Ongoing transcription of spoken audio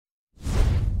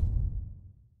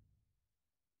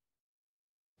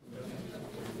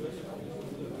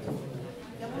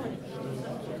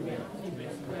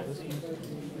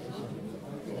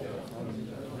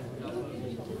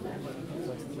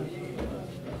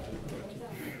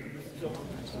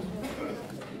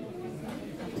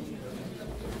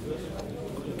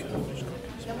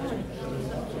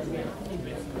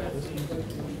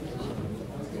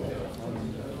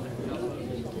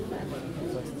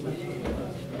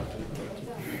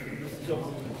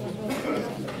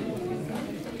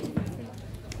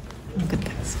Good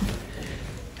guess.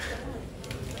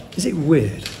 Is it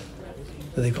weird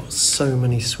that they've got so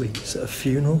many sweets at a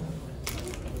funeral?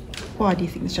 Why do you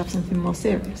think they should have something more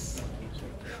serious?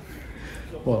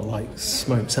 What, like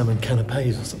smoked salmon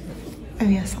canapes or something? Oh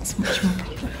yes, that's much more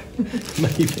proper.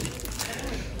 Maybe.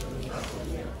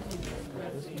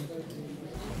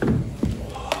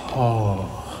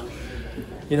 Oh,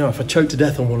 you know, if I choke to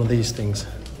death on one of these things,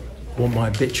 I want my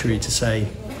obituary to say,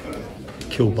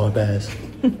 killed by bears.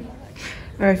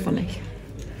 Very funny.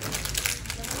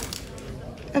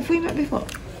 Have we met before?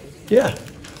 Yeah.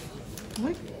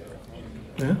 What?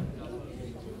 Yeah.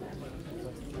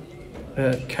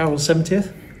 Carol's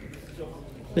 70th?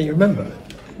 Do you remember?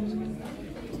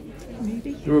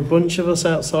 Maybe. There were a bunch of us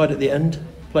outside at the end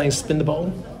playing spin the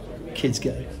bottle. Kids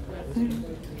game.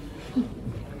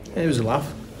 It was a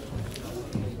laugh.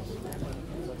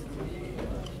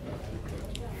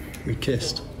 We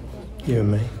kissed, you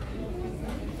and me.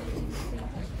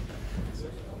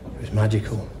 It was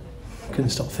magical. Couldn't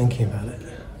stop thinking about it.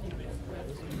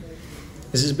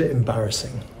 This is a bit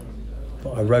embarrassing,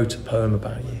 but I wrote a poem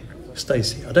about you.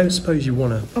 Stacey, I don't suppose you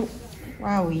want to... Oh,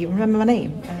 wow, you remember my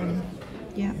name?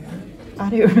 Yeah, I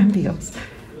don't remember yours.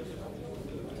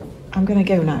 I'm going to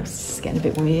go now, it's getting a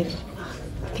bit weird.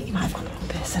 I think you might have got the wrong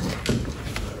person.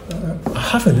 I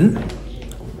haven't.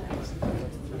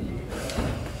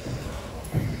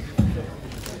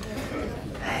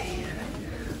 Hey,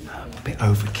 a bit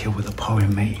overkill with a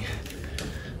poem, mate.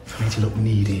 For me to look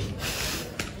needy.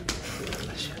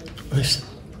 Listen,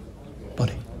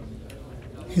 buddy,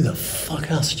 who the fuck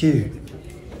asked you?